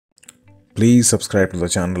Please subscribe to the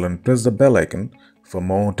channel and press the bell icon for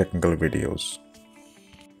more technical videos.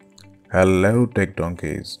 Hello tech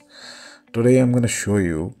donkeys. Today I'm going to show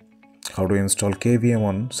you how to install KVM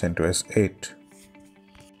on CentOS8.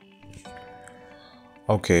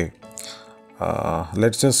 Okay,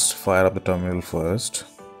 let's just fire up the terminal first.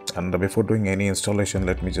 And before doing any installation,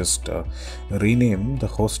 let me just rename the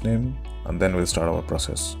hostname and then we'll start our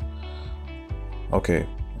process. Okay,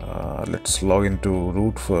 let's log into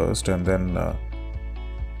root first, and then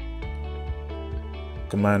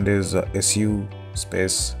command is su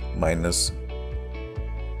space minus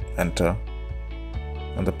enter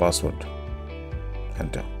and the password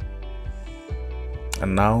enter.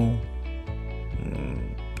 And now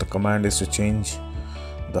the command is to change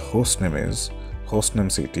the hostname is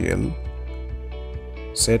hostnamectl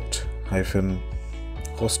set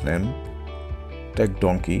 -hostname tech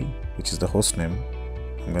donkey, which is the hostname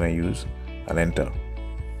I'm going to use, and enter.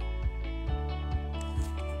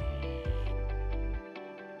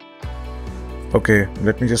 Okay,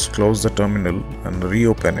 let me just close the terminal and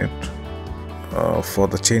reopen it for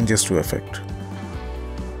the changes to effect.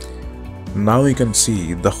 Now you can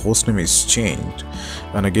see the hostname is changed,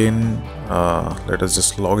 and again let us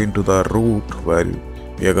just log into the root where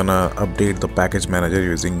we are gonna update the package manager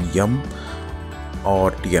using yum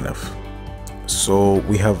or dnf. So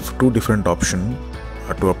we have two different options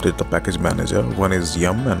to update the package manager. One is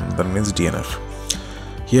yum and then is dnf.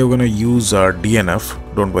 Here we're gonna use our dnf.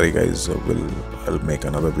 Don't worry guys, I'll make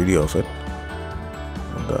another video of it.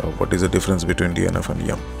 And, what is the difference between dnf and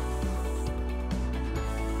yum?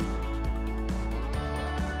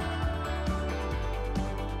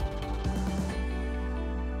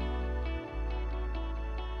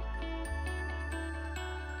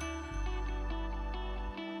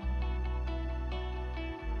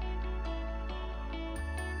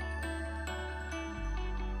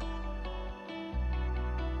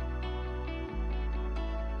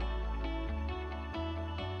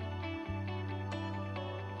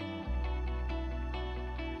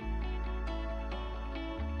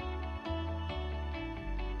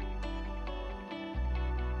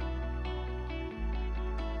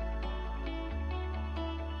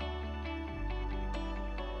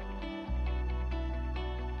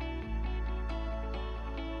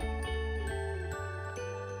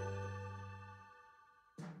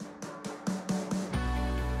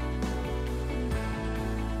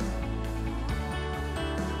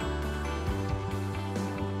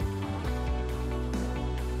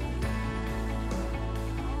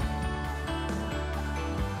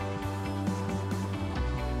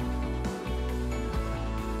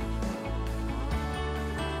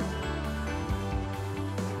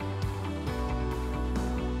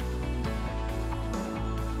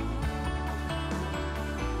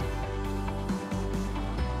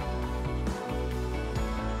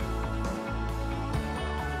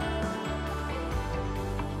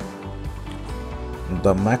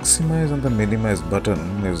 The maximize and the minimize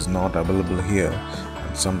button is not available here,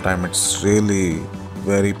 and sometimes it's really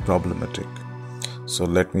very problematic. So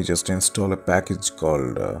let me just install a package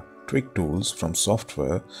called Tweak Tools from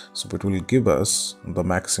software, so it will give us the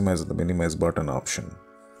maximize and the minimize button option.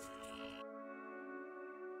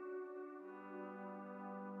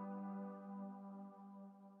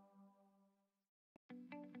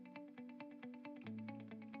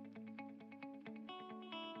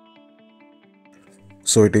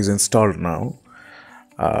 So it is installed now.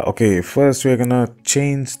 Okay, first we're gonna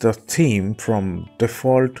change the theme from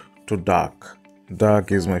default to dark.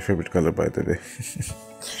 Dark is my favorite color, by the way.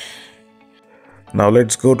 Now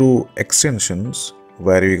let's go to extensions,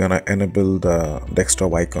 where we're gonna enable the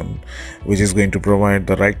desktop icon, which is going to provide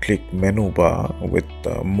the right click menu bar with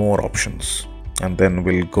more options. And then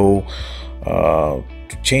we'll go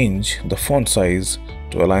to change the font size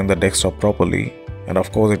to align the desktop properly. And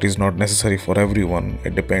of course it is not necessary for everyone,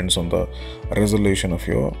 it depends on the resolution of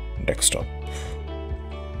your desktop.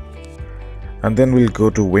 And then we'll go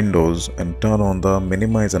to Windows and turn on the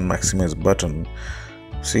minimize and maximize button.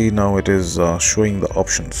 See, now it is showing the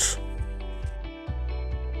options.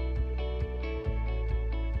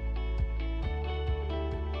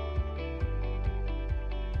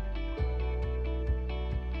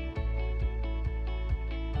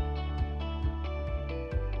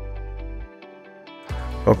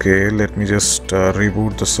 Okay, let me just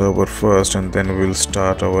reboot the server first, and then we'll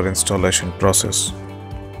start our installation process.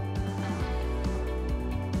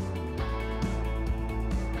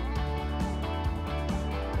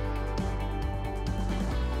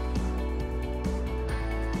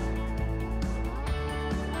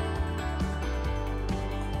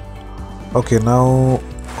 Okay, now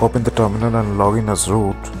open the terminal and log in as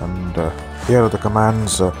root, and here are the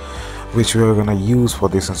commands which we are going to use for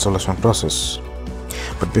this installation process.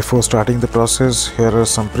 But before starting the process, here are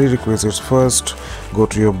some prerequisites. First, go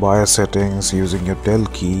to your BIOS settings using your Del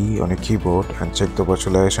key on your keyboard and check the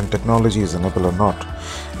virtualization technology is enabled or not.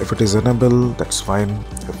 If it is enabled, that's fine.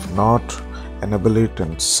 If not, enable it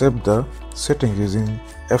and save the settings using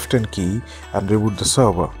F10 key and reboot the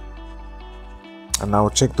server. And now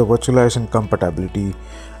check the virtualization compatibility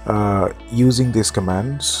using these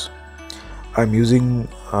commands. I'm using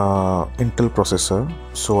Intel processor,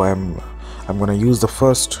 so I'm going to use the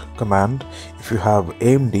first command. If you have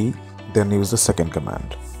AMD, then use the second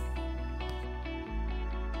command.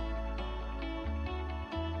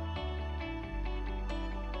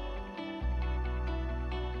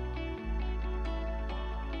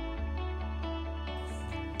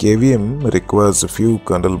 KVM requires a few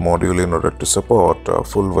kernel modules in order to support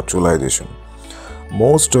full virtualization.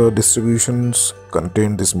 Most distributions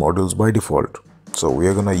contain these modules by default. So we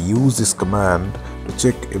are going to use this command to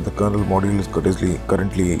check if the kernel module is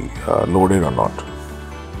currently loaded or not.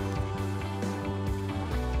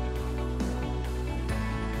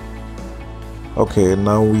 Okay,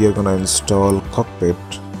 now we are going to install Cockpit,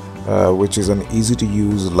 which is an easy to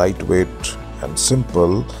use, lightweight and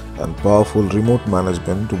simple and powerful remote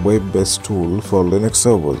management web-based tool for Linux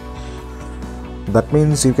servers. That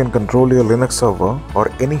means you can control your Linux server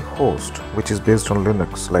or any host which is based on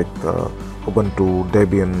Linux, like Ubuntu,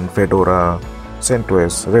 Debian, Fedora,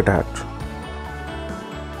 CentOS, Red Hat.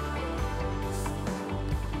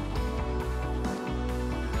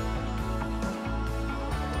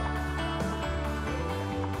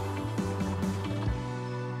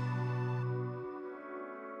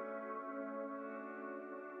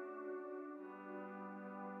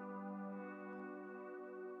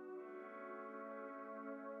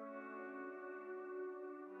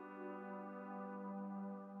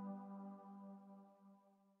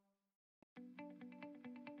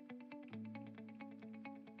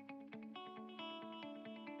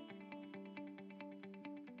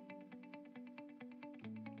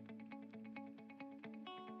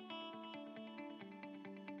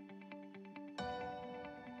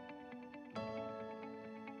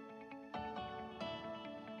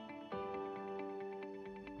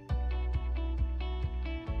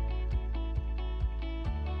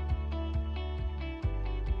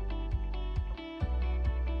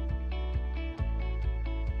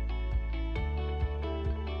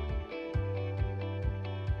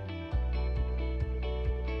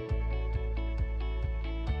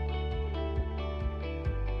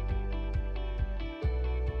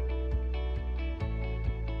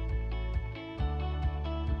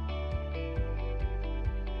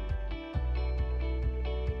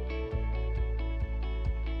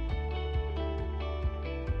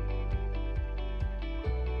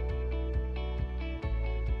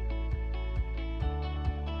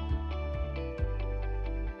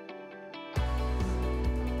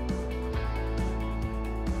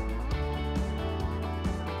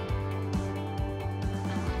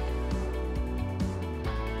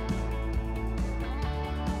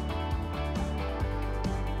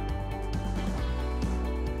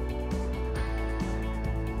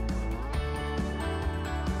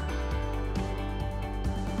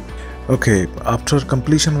 Okay, after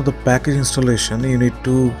completion of the package installation, you need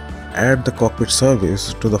to add the cockpit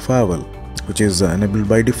service to the firewall, which is enabled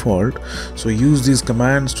by default. So use these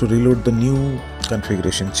commands to reload the new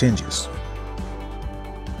configuration changes.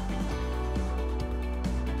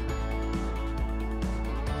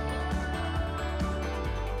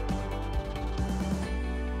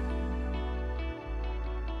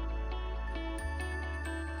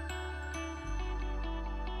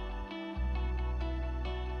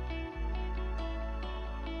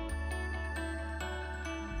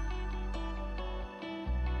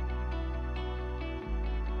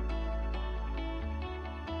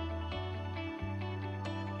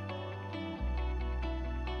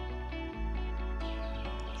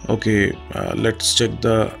 Okay, let's check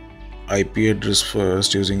the IP address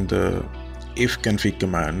first using the ifconfig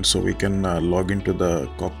command, so we can log into the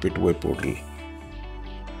cockpit web portal.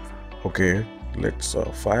 Okay, let's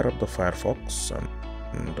fire up the Firefox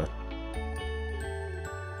and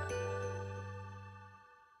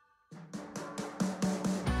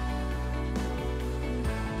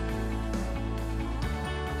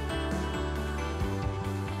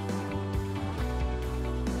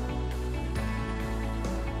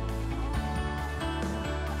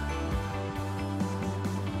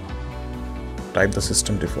type the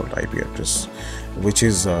system default IP address, which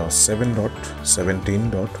is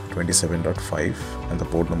 7.17.27.5, and the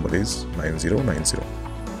port number is 9090.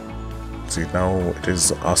 See, now it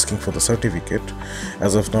is asking for the certificate.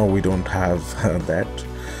 As of now we don't have that.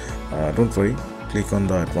 Don't worry, click on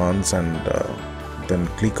the advanced and then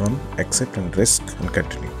click on accept and risk and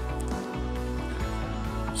continue.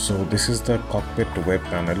 So this is the cockpit web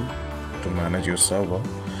panel to manage your server.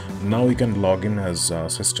 Now we can log in as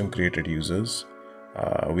system created users.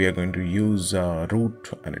 We are going to use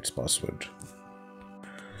root and its password.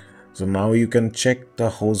 So now you can check the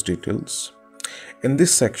host details. In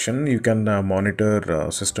this section you can monitor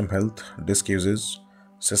system health, disk usage,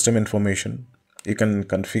 system information. You can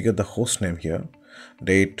configure the host name here,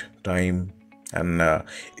 date, time, and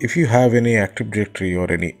if you have any Active Directory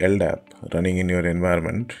or any LDAP running in your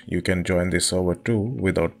environment, you can join this server too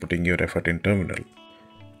without putting your effort in terminal.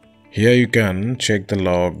 Here you can check the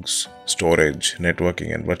logs, storage,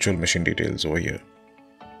 networking and virtual machine details over here.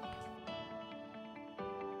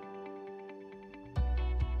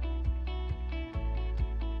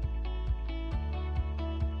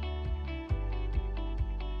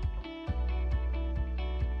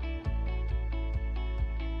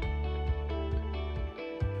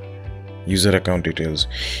 User account details.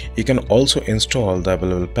 You can also install the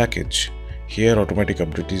available package. Here automatic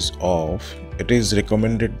update is off. It is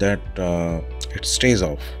recommended that it stays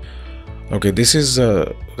off. Okay, this is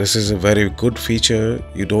a very good feature.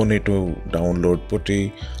 You don't need to download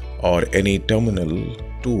putty or any terminal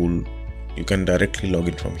tool. You can directly log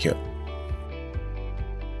in from here.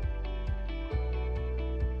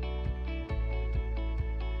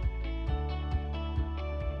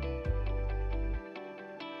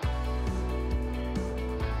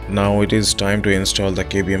 Now it is time to install the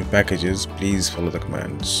KVM packages. Please follow the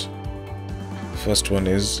commands. First one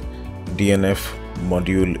is dnf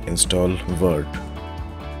module install word.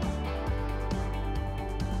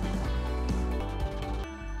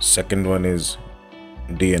 Second one is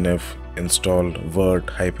dnf install word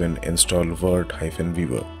 -install word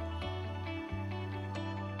 -viewer.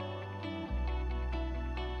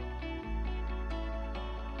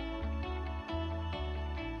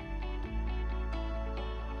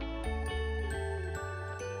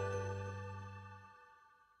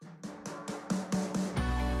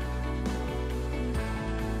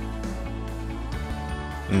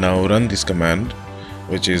 Now run this command,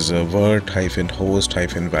 which is word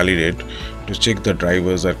 -host-validate, to check the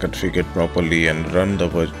drivers are configured properly and run the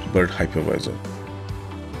word hypervisor.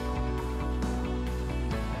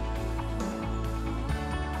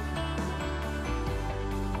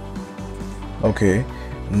 Okay,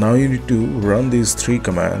 now you need to run these three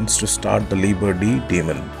commands to start the libd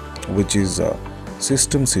daemon, which is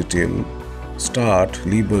systemctl start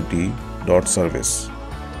libd.service.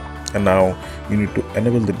 And now you need to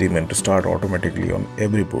enable the daemon to start automatically on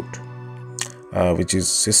every boot, which is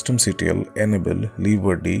systemctl enable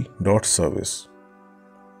libd.service.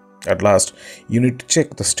 At last, you need to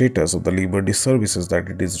check the status of the libd services, that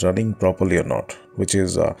it is running properly or not, which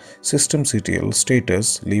is systemctl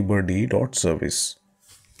status libd.service.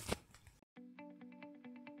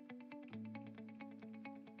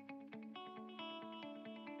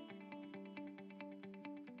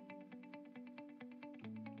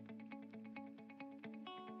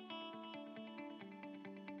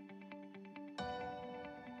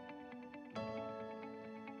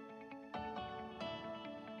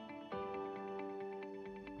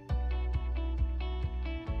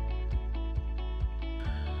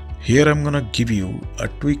 Here I'm gonna give you a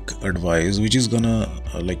tweak advice which is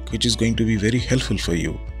going to be very helpful for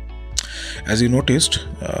you. As you noticed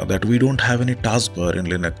that we don't have any taskbar in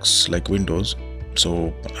Linux like Windows,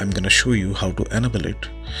 so I'm gonna show you how to enable it.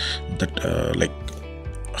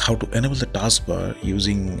 How to enable the taskbar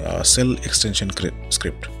using cell extension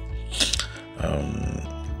script.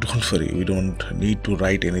 Don't worry, we don't need to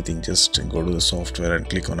write anything. Just go to the software and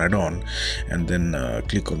click on add-on, and then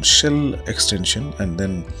click on shell extension, and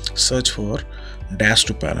then search for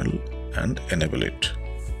 -to panel and enable it.